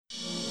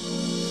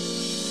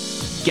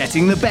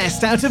Getting the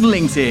best out of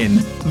LinkedIn.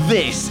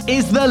 This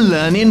is the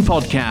Learn In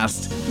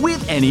Podcast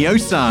with Ennio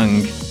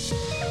Sung.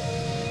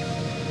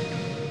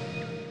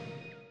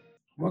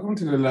 Welcome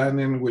to the Learn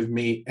In with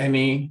me,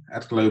 Ennie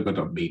at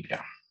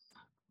Glober.media.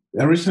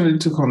 I recently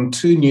took on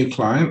 2 new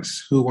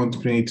clients who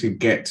wanted me to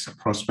get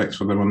prospects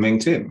for them on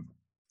LinkedIn.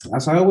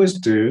 As I always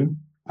do,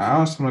 I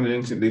asked them on the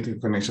LinkedIn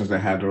connections they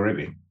had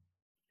already.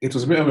 It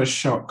was a bit of a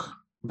shock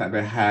that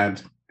they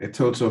had a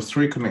total of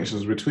 3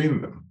 connections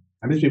between them.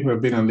 And these people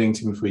have been on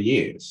LinkedIn for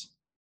years.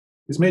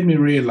 This made me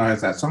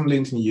realize that some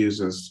LinkedIn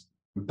users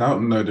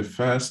don't know the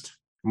first,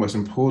 most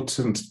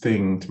important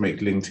thing to make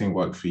LinkedIn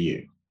work for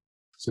you.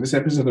 So this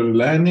episode of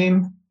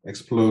Learning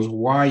explores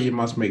why you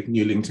must make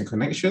new LinkedIn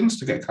connections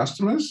to get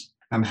customers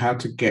and how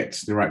to get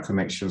the right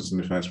connections in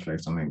the first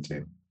place on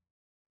LinkedIn.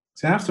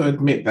 So I have to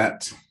admit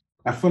that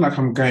I feel like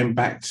I'm going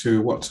back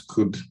to what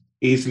could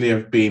easily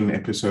have been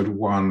episode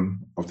 1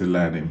 of the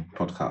Learning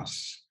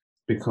podcast,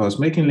 because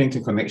making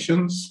LinkedIn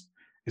connections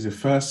is the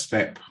first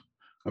step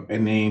of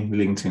any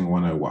LinkedIn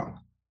 101.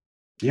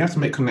 You have to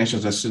make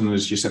connections as soon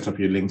as you set up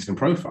your LinkedIn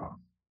profile.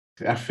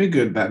 I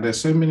figured that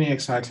there's so many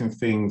exciting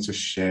things to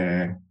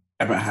share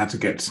about how to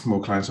get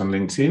more clients on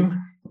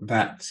LinkedIn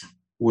that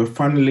we're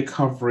finally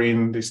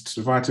covering this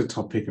vital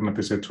topic in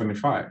episode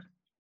 25.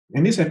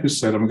 In this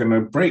episode, I'm going to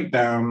break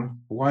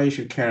down why you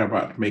should care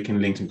about making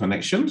LinkedIn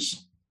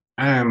connections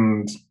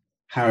and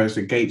how it's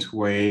a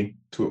gateway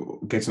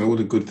to getting all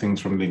the good things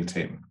from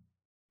LinkedIn.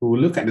 We will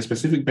look at the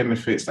specific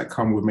benefits that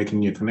come with making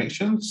new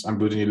connections and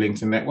building your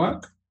LinkedIn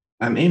network.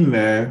 And in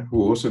there,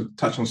 we'll also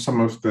touch on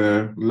some of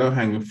the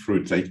low-hanging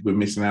fruit that you've been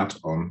missing out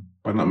on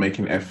by not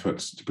making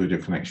efforts to build your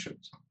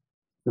connections.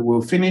 So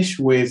we'll finish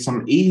with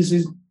some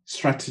easy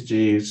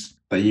strategies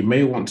that you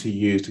may want to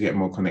use to get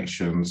more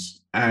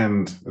connections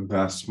and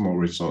thus more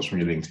results from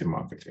your LinkedIn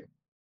marketing.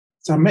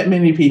 So I've met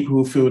many people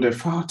who feel they're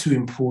far too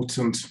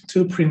important,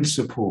 too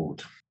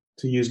principled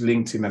to use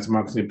LinkedIn as a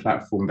marketing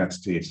platform that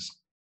it is.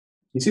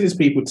 You see, these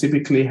people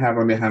typically have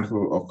only a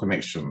handful of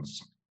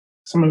connections.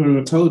 Some of them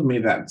have told me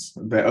that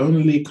they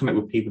only connect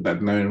with people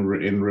that know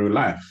in real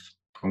life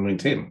on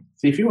LinkedIn.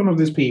 So if you're one of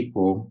these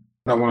people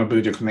that want to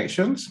build your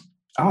connections,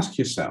 ask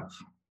yourself,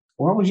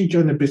 why would you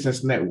join a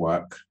business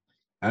network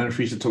and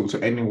refuse to talk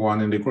to anyone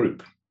in the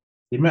group?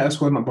 You might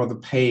as well not bother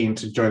paying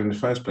to join in the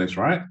first place,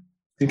 right?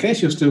 In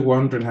case you're still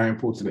wondering how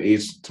important it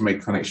is to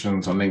make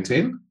connections on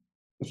LinkedIn,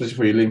 especially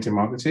for your LinkedIn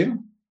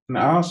marketing, and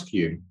I ask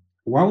you,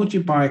 why would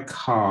you buy a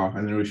car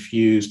and then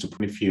refuse to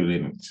put fuel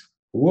in it?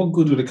 What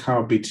good would a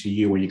car be to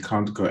you when you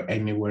can't go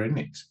anywhere in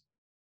it?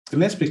 So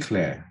let's be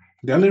clear.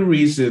 The only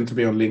reason to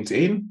be on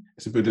LinkedIn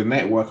is to build a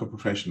network of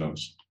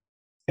professionals.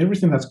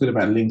 Everything that's good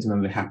about LinkedIn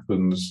only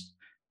happens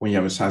when you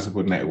have a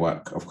sizable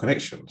network of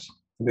connections.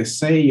 They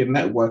say your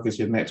network is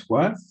your net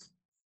worth,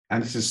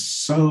 and this is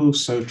so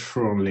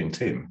true on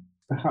LinkedIn,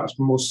 perhaps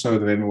more so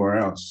than anywhere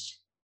else.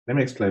 Let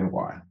me explain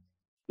why.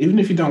 Even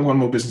if you don't want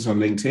more business on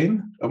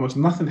LinkedIn, almost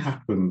nothing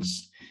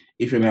happens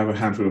if you only have a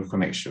handful of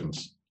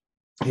connections.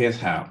 Here's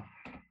how.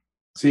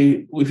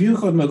 See, if you've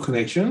got no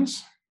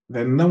connections,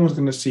 then no one's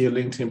going to see your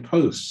LinkedIn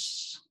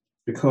posts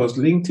because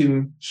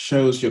LinkedIn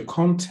shows your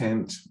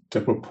content to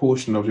a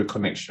proportion of your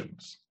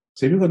connections.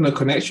 So if you've got no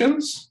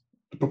connections,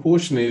 the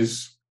proportion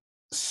is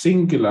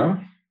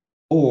singular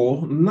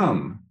or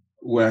none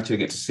where actually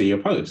get to see your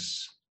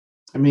posts.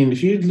 I mean,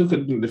 if you look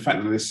at the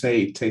fact that they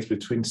say it takes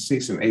between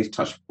 6 and 8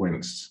 touch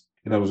points,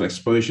 in other words,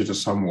 exposure to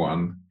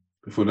someone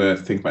before they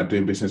think about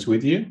doing business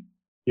with you,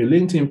 your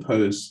LinkedIn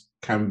posts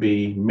can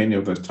be many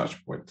of those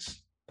touch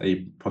points that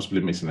you're possibly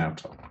missing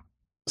out on.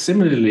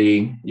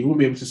 Similarly, you won't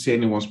be able to see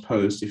anyone's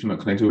post if you're not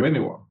connected with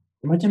anyone.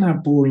 Imagine how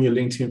boring your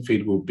LinkedIn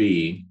feed will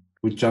be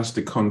with just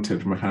the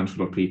content from a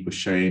handful of people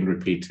sharing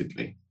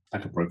repeatedly,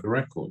 like a broken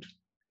record.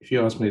 If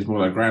you ask me, it's more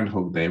like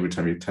Groundhog Day every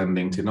time you turn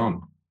LinkedIn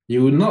on.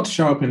 You will not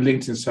show up in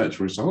LinkedIn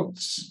search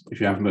results if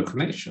you have no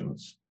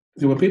connections.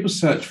 So when people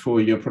search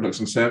for your products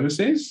and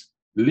services,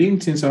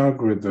 LinkedIn's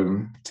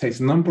algorithm takes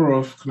the number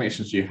of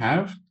connections you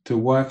have to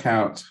work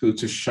out who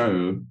to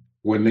show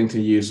when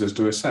LinkedIn users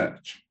do a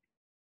search.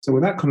 So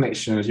without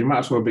connections, you might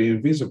as well be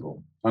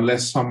invisible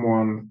unless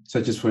someone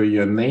searches for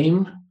your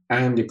name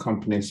and your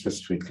company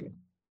specifically.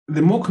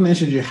 The more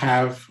connections you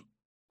have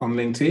on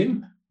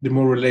LinkedIn, the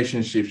more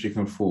relationships you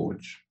can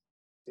forge.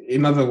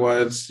 In other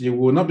words, you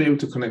will not be able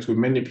to connect with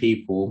many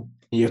people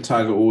in your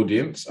target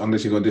audience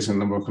unless you've got a decent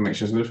number of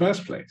connections in the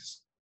first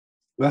place.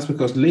 That's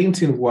because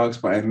LinkedIn works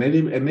by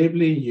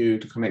enabling you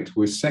to connect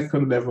with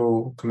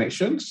second-level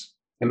connections,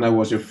 in other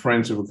words, your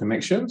friends with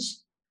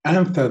connections,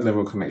 and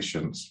third-level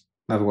connections,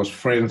 in other words,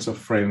 friends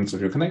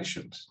of your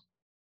connections.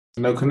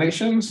 No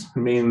connections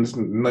means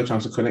no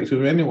chance to connect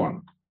with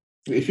anyone.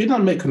 If you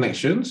don't make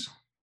connections,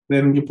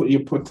 then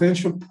your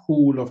potential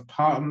pool of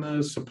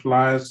partners,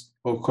 suppliers,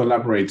 or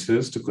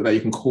collaborators that you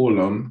can call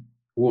on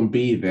won't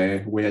be there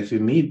where you actually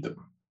need them.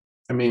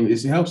 I mean,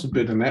 it helps to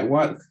build a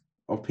network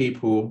of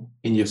people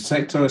in your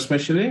sector,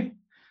 especially,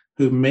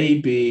 who may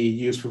be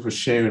useful for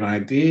sharing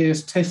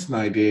ideas, testing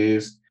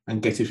ideas,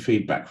 and getting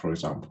feedback, for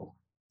example.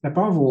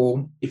 Above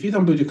all, if you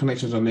don't build your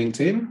connections on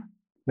LinkedIn,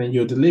 then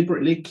you're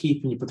deliberately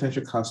keeping your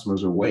potential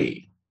customers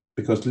away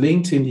because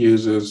LinkedIn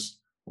users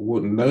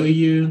wouldn't know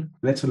you,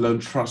 let alone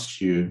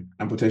trust you,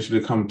 and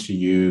potentially come to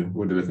you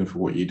when they're looking for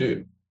what you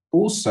do.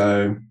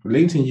 Also,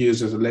 LinkedIn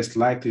users are less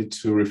likely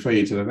to refer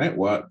you to the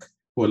network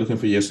who are looking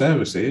for your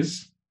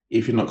services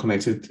if you're not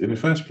connected in the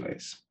first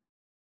place.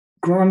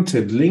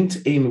 Granted,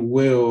 LinkedIn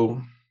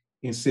will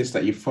insist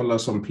that you follow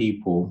some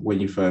people when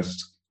you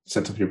first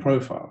set up your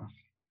profile.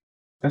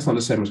 That's not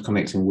the same as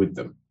connecting with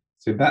them.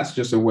 So that's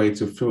just a way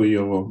to fill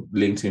your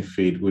LinkedIn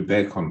feed with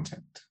their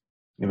content.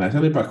 It's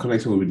only by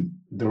connecting with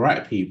the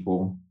right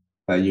people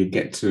that you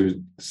get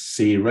to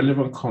see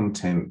relevant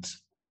content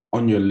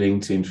on your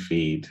LinkedIn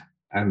feed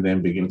and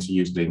then begin to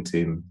use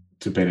LinkedIn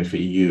to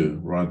benefit you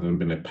rather than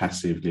being a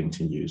passive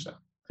LinkedIn user.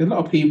 A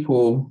lot of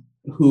people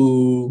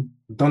who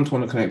don't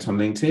want to connect on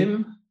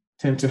LinkedIn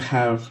tend to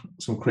have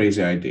some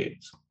crazy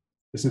ideas.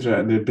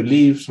 They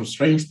believe some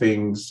strange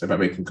things about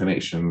making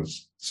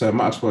connections. So I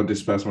might as well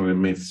disperse one of the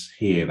myths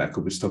here that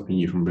could be stopping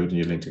you from building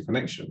your LinkedIn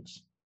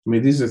connections.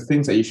 These are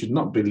things that you should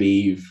not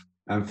believe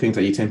and things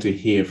that you tend to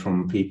hear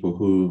from people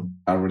who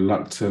are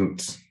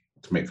reluctant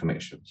to make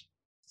connections.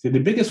 So the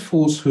biggest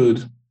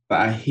falsehood that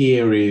I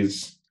hear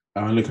is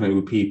I only connect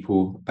with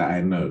people that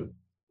I know.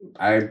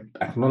 I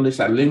acknowledge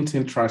that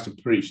LinkedIn tries to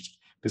preach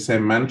the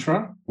same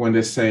mantra when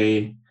they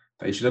say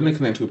that you should only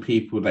connect with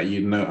people that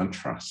you know and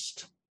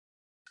trust.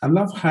 I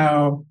love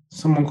how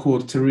someone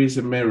called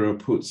Teresa Mero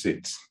puts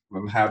it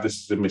on how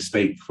this is a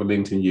mistake for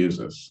LinkedIn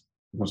users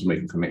who want to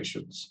make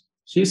connections.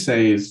 She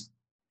says,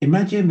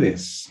 imagine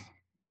this.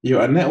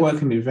 You're at a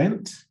networking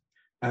event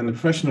and the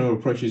professional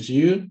approaches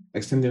you,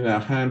 extending their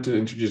hand to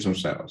introduce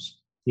themselves.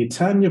 You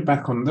turn your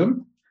back on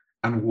them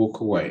and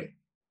walk away.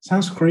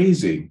 Sounds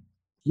crazy.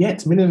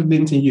 Yet many of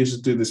LinkedIn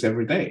users do this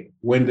every day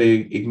when they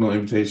ignore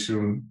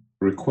invitation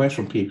requests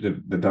from people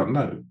that they don't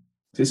know.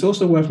 It's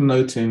also worth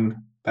noting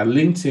that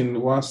LinkedIn,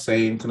 while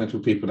saying connect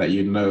with people that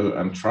you know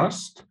and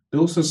trust, they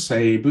also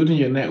say building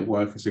your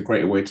network is a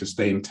great way to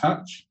stay in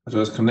touch, as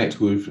well as connect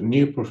with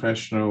new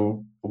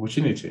professional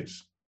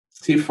opportunities.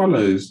 See, it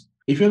follows,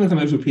 if you only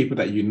connect with people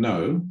that you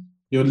know,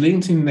 your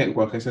LinkedIn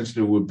network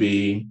essentially would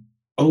be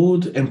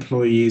old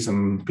employees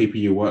and people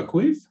you work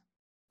with,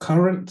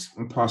 current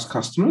and past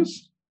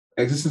customers,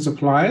 existing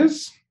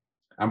suppliers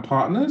and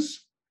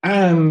partners,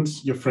 and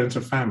your friends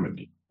and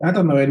family. I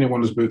don't know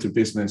anyone who's built a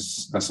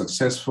business that's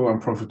successful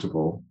and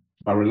profitable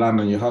by relying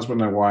on your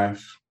husband and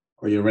wife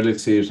or your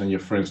relatives and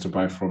your friends to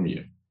buy from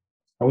you.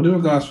 I would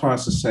even go as far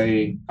as to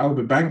say I would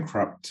be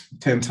bankrupt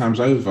 10 times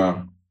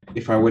over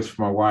if I wait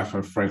for my wife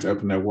and friends to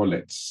open their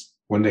wallets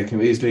when they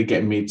can easily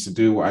get me to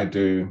do what I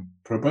do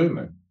pro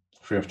bono,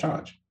 free of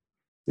charge.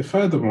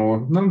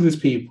 Furthermore, none of these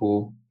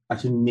people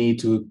actually need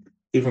to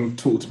even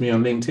talk to me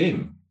on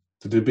LinkedIn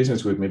to do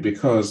business with me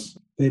because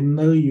they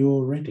know you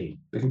already.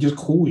 They can just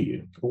call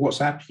you or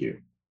WhatsApp you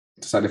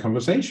to start a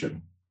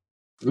conversation.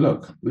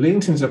 Look,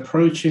 LinkedIn's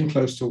approaching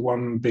close to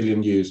 1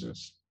 billion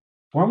users.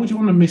 Why would you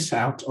want to miss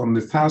out on the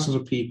thousands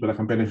of people that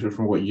can benefit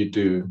from what you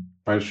do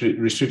by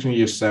restricting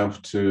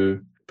yourself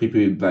to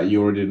people that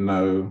you already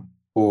know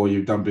or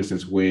you've done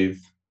business with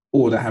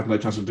or that have no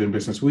chance of doing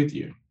business with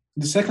you?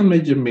 The second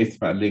major myth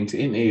about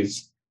LinkedIn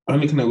is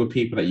only connect with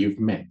people that you've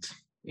met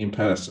in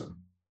person.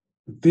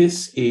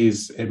 This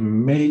is a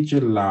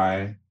major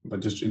lie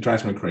that it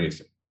drives me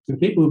crazy. The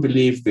people who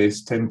believe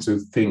this tend to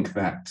think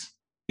that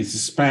it's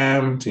a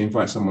spam to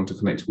invite someone to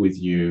connect with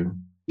you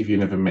if you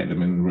never met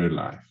them in real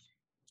life.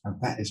 And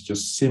that is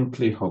just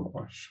simply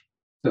hogwash.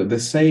 So they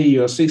say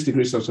you're 6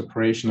 degrees of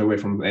separation away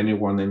from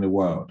anyone in the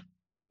world.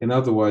 In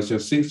other words, you're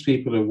 6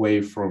 people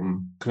away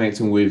from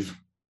connecting with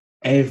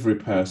every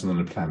person on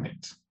the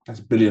planet. That's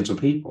billions of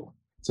people.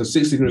 So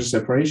 6 degrees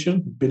of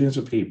separation, billions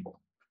of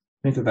people.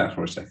 Think of that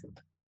for a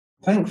second.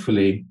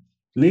 Thankfully,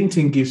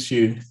 LinkedIn gives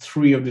you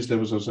 3 of these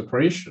levels of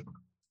separation.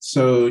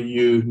 So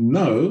you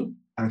know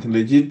and can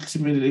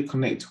legitimately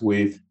connect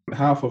with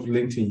half of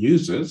LinkedIn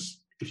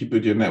users if you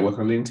build your network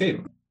on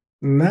LinkedIn.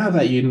 Now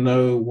that you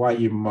know why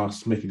you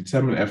must make a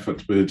determined effort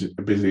to build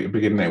a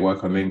bigger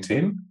network on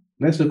LinkedIn,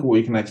 let's look at what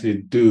you can actually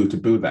do to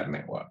build that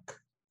network.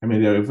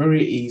 There are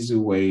very easy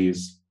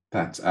ways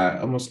that are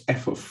almost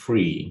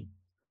effort-free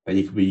that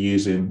you could be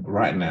using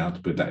right now to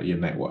build out your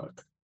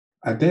network.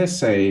 I dare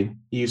say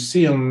you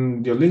see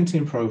on your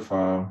LinkedIn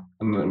profile,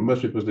 and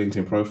most people's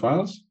LinkedIn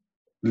profiles,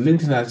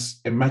 LinkedIn has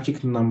a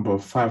magic number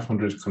of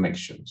 500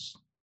 connections.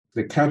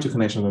 They count your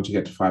connections until you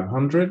get to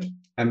 500,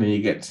 and then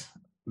you get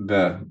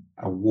the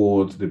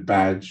award, the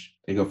badge,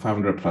 you got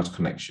 500 plus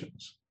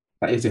connections.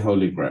 That is the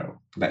holy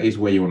grail. That is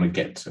where you want to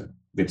get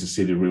to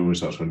see the real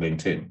results from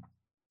LinkedIn.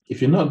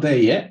 If you're not there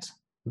yet,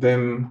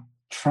 then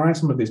try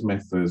some of these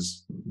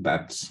methods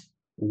that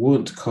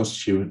won't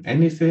cost you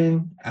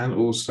anything and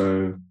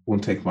also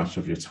won't take much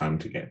of your time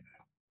to get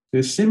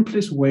there. The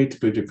simplest way to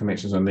build your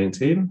connections on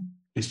LinkedIn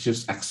is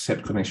just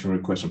accept connection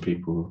requests from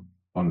people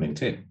on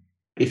LinkedIn.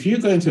 If you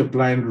go into a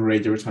blind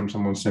rage every time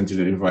someone sends you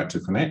the invite to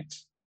connect,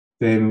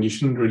 then you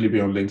shouldn't really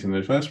be on LinkedIn in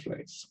the first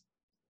place.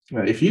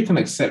 If you can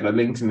accept that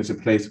LinkedIn is a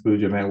place to build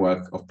your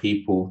network of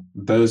people,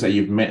 those that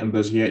you've met and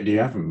those that you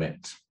haven't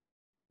met,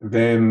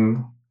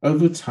 then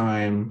over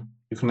time,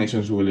 your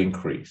connections will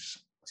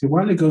increase. See,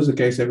 while it goes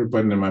against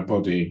everybody in my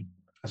body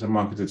as a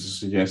marketer to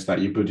suggest that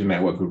you build your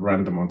network with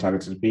random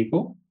untargeted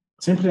people,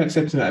 simply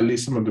accepting that at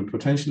least some of the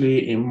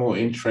potentially more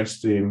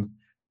interesting,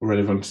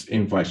 relevant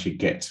invites you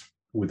get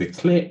with a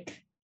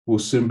click will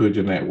soon build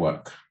your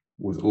network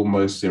with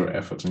almost zero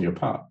effort on your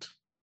part.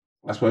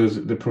 I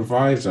suppose the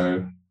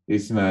proviso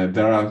is,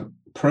 there are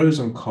pros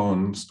and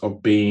cons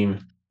of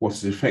being what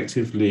is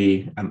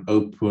effectively an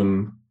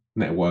open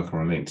networker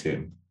on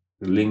LinkedIn.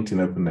 The LinkedIn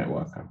Open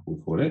Networker, we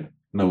call it.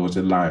 In other words,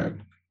 a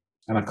lion.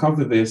 And I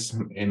covered this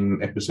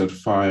in episode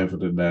 5 of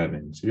the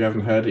learnings. If you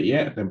haven't heard it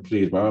yet, then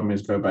please, by all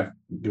means, go back,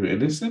 give it a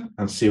listen,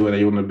 and see whether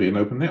you want to be an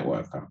open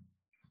networker.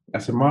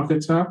 As a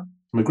marketer,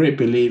 I'm a great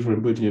believer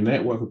in building a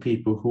network of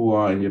people who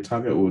are in your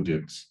target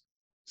audience,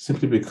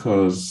 simply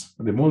because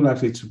they're more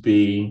likely to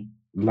be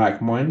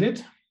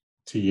like-minded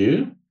to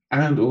you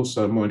and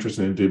also more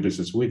interested in doing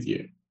business with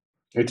you.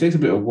 It takes a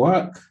bit of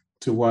work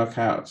to work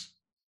out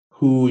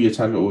who your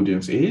target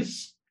audience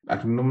is. I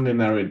can normally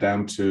narrow it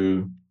down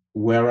to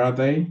where are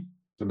they,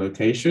 the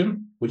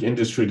location, which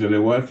industry do they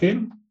work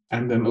in,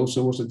 and then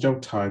also what's the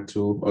job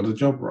title or the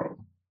job role.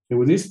 And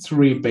with these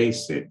 3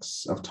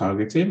 basics of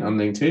targeting on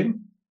LinkedIn,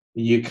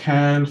 you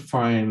can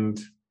find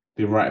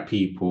the right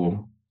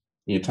people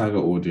in your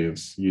target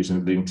audience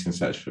using LinkedIn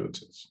search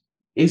filters.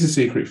 Here's a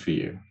secret for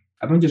you.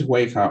 I don't just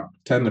wake up,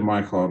 turn the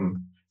mic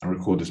on, and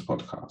record this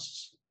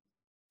podcast.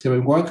 So I've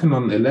been working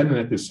on a learning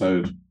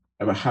episode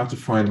about how to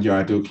find your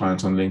ideal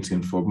clients on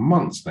LinkedIn for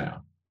months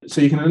now.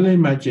 So you can only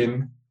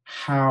imagine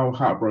how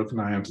heartbroken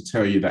I am to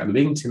tell you that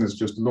LinkedIn has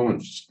just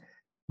launched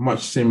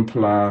much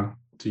simpler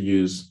to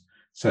use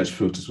search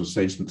filters for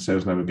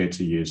Sales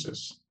Navigator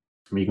users.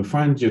 You can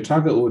find your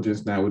target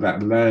audience now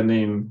without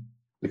learning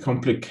the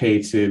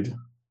complicated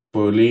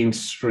Boolean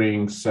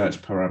string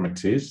search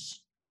parameters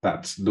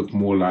that look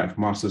more like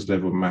master's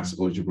level maths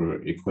algebra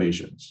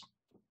equations.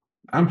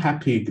 I'm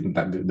happy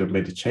that they've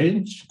made a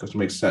change because it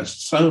makes search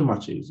so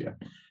much easier.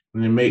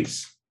 And it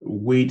makes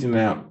weeding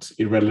out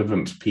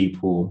irrelevant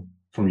people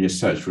from your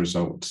search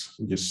results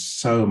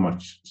just so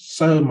much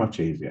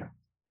easier.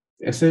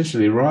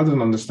 Essentially, rather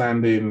than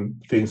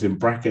understanding things in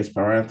brackets,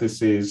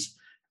 parentheses,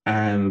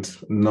 and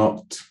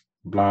not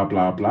blah,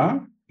 blah, blah,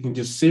 you can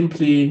just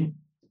simply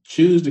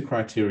choose the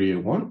criteria you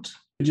want.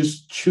 You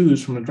just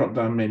choose from a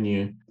drop-down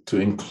menu to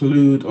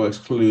include or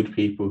exclude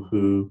people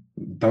who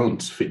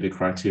don't fit the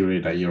criteria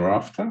that you're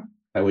after.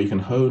 That way you can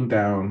hone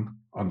down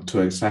onto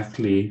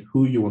exactly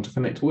who you want to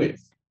connect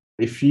with.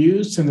 If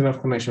you send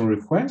enough connection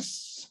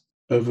requests,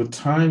 over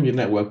time your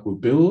network will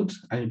build,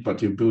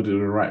 but you build it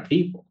with the right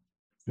people.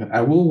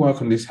 I will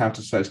work on this How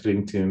to Search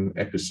LinkedIn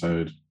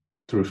episode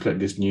to reflect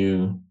this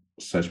new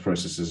search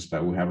processes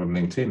that we have on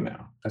LinkedIn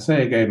now. I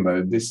say again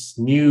though, this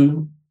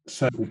new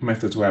search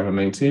methods we have on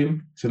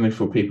LinkedIn is only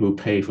for people who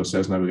pay for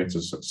Sales Navigator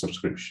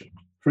subscription.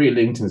 Free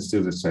LinkedIn is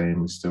still the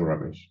same, it's still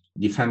rubbish.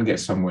 You can get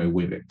somewhere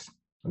with it,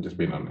 I'm just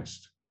being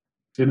honest.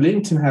 So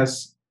LinkedIn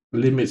has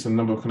limits on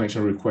number of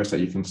connection requests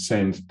that you can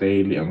send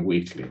daily and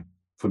weekly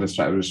for the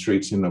start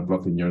restricting or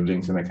blocking your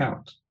LinkedIn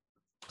account.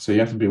 So you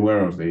have to be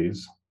aware of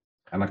these.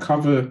 And I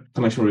cover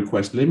connection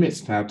request limits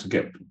and how to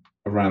get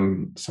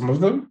around some of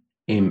them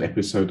in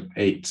episode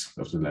 8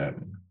 of the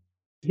learning.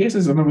 Here's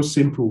another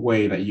simple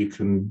way that you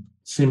can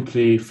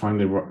simply find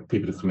the right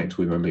people to connect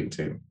with on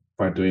LinkedIn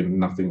by doing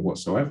nothing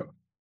whatsoever.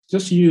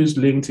 Just use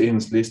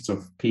LinkedIn's list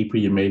of people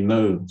you may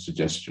know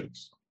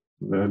suggestions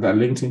that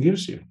LinkedIn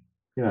gives you.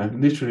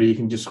 Literally, you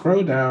can just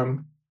scroll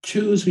down,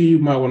 choose who you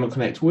might want to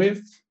connect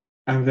with,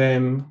 and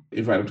then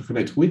invite them to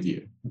connect with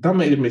you. Don't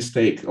make the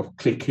mistake of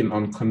clicking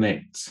on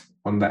connect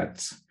on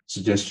that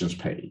suggestions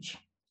page.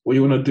 What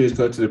you want to do is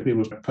go to the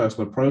people's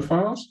personal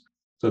profiles.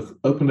 So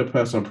open the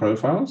personal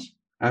profiles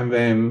and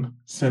then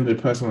send a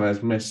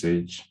personalized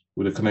message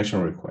with a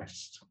connection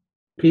request.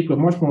 People are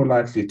much more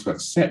likely to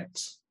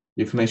accept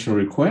your connection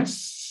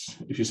requests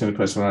if you send a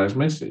personalized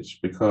message,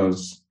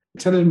 because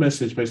telling a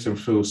message makes them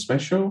feel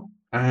special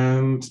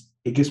and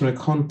it gives them a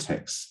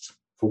context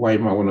for why you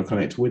might want to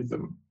connect with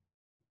them.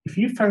 If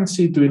you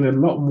fancy doing a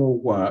lot more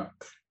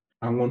work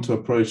and want to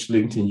approach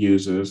LinkedIn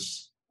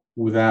users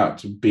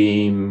without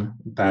being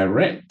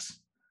direct,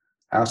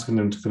 asking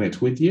them to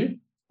connect with you,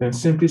 then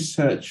simply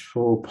search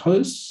for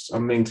posts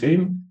on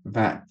LinkedIn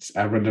that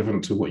are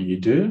relevant to what you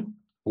do,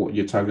 what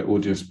your target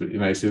audience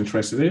is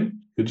interested in.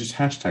 You just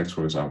hashtags,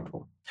 for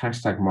example,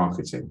 hashtag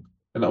marketing.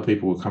 A lot of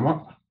people will come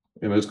up,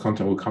 those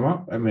content will come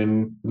up, and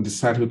then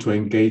decide who to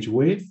engage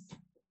with,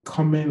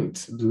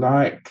 comment,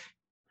 like,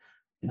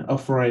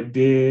 offer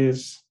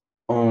ideas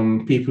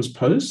on people's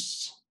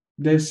posts.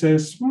 There's a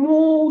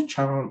small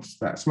chance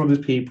that some of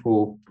these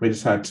people may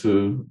decide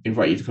to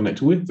invite you to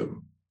connect with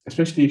them,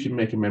 especially if you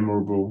make a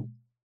memorable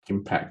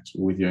impact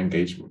with your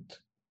engagement.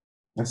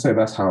 I say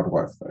that's hard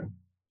work though.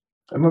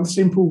 Another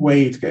simple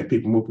way to get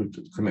people more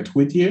to connect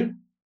with you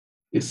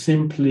is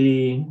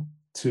simply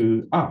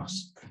to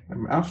ask.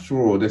 After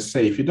all, they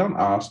say if you don't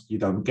ask, you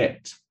don't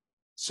get.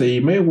 So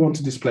you may want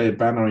to display a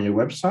banner on your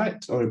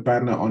website or a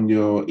banner on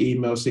your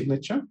email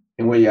signature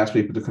in where you ask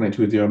people to connect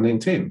with you on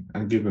LinkedIn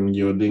and give them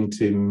your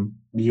LinkedIn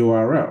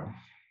URL.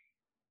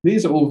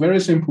 These are all very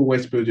simple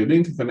ways to build your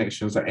LinkedIn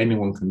connections that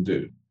anyone can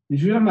do.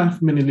 If you don't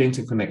have many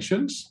LinkedIn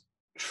connections,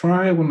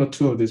 try one or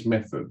two of these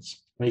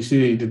methods. And you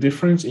see the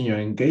difference in your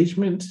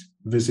engagement,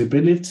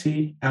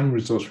 visibility, and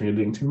results from your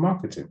LinkedIn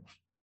marketing.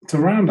 To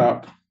round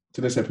up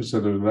today's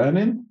episode of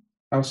Learning,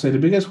 I would say the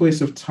biggest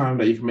waste of time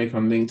that you can make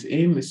on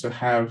LinkedIn is to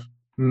have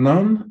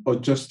none or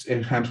just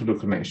a handful of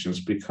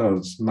connections,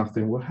 because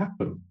nothing will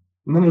happen.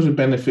 None of the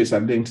benefits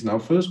that LinkedIn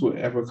offers will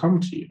ever come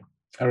to you.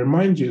 I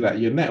remind you that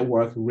your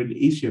network really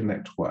is your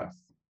net worth.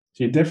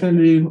 So you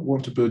definitely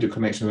want to build your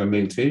connections on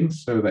LinkedIn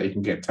so that you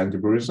can get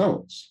tangible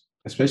results,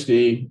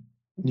 especially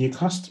new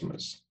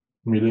customers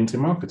from your LinkedIn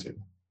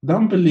marketing.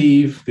 Don't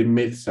believe the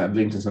myths that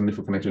LinkedIn is only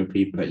for connecting with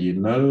people that you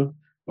know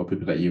or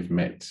people that you've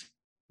met.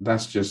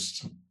 That's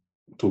just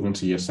talking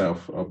to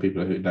yourself or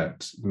people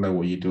that know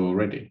what you do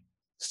already.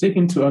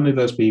 Sticking to only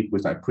those people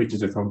is like preaching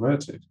to the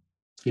converted.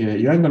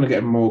 You ain't going to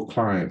get more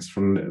clients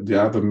from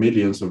the other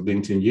millions of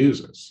LinkedIn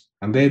users.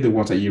 And they're the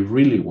ones that you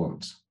really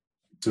want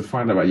to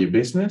find out about your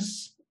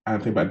business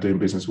and think about doing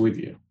business with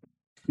you.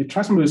 You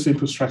try some of the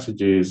simple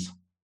strategies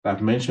that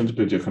I've mentioned to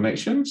build your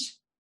connections,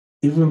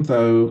 even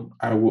though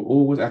I will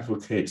always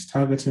advocate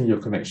targeting your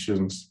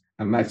connections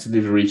and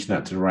actively reaching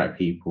out to the right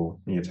people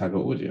in your target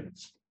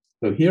audience.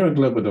 So here at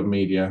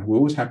Global.media, we're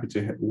always happy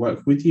to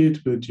work with you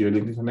to build your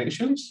LinkedIn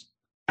connections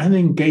and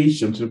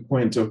engage them to the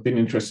point of being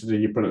interested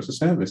in your products or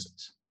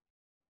services.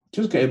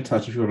 Just get in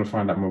touch if you want to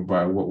find out more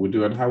about what we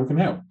do and how we can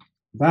help.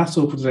 That's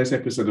all for today's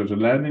episode of The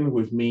Learning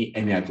with me,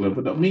 Eni at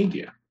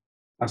Global.media.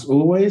 As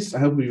always, I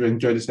hope you've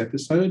enjoyed this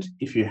episode.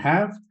 If you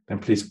have, then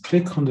please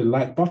click on the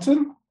like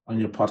button on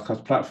your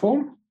podcast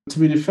platform. To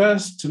be the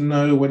first to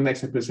know when the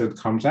next episode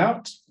comes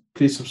out,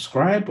 please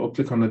subscribe or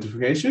click on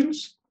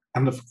notifications.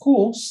 And of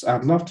course,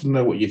 I'd love to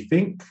know what you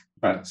think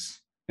about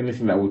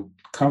anything that we'll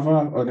cover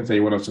or anything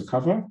you want us to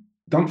cover.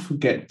 Don't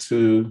forget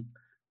to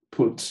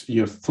put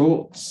your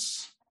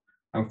thoughts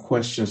and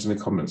questions in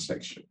the comment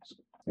section.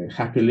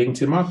 Happy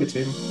LinkedIn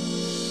marketing.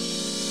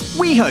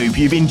 We hope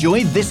you've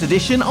enjoyed this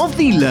edition of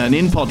the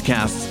Learning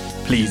Podcast.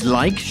 Please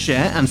like,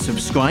 share, and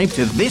subscribe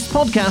to this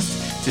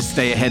podcast to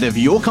stay ahead of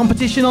your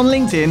competition on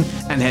LinkedIn,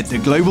 and head to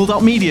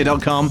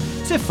global.media.com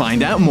to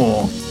find out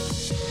more.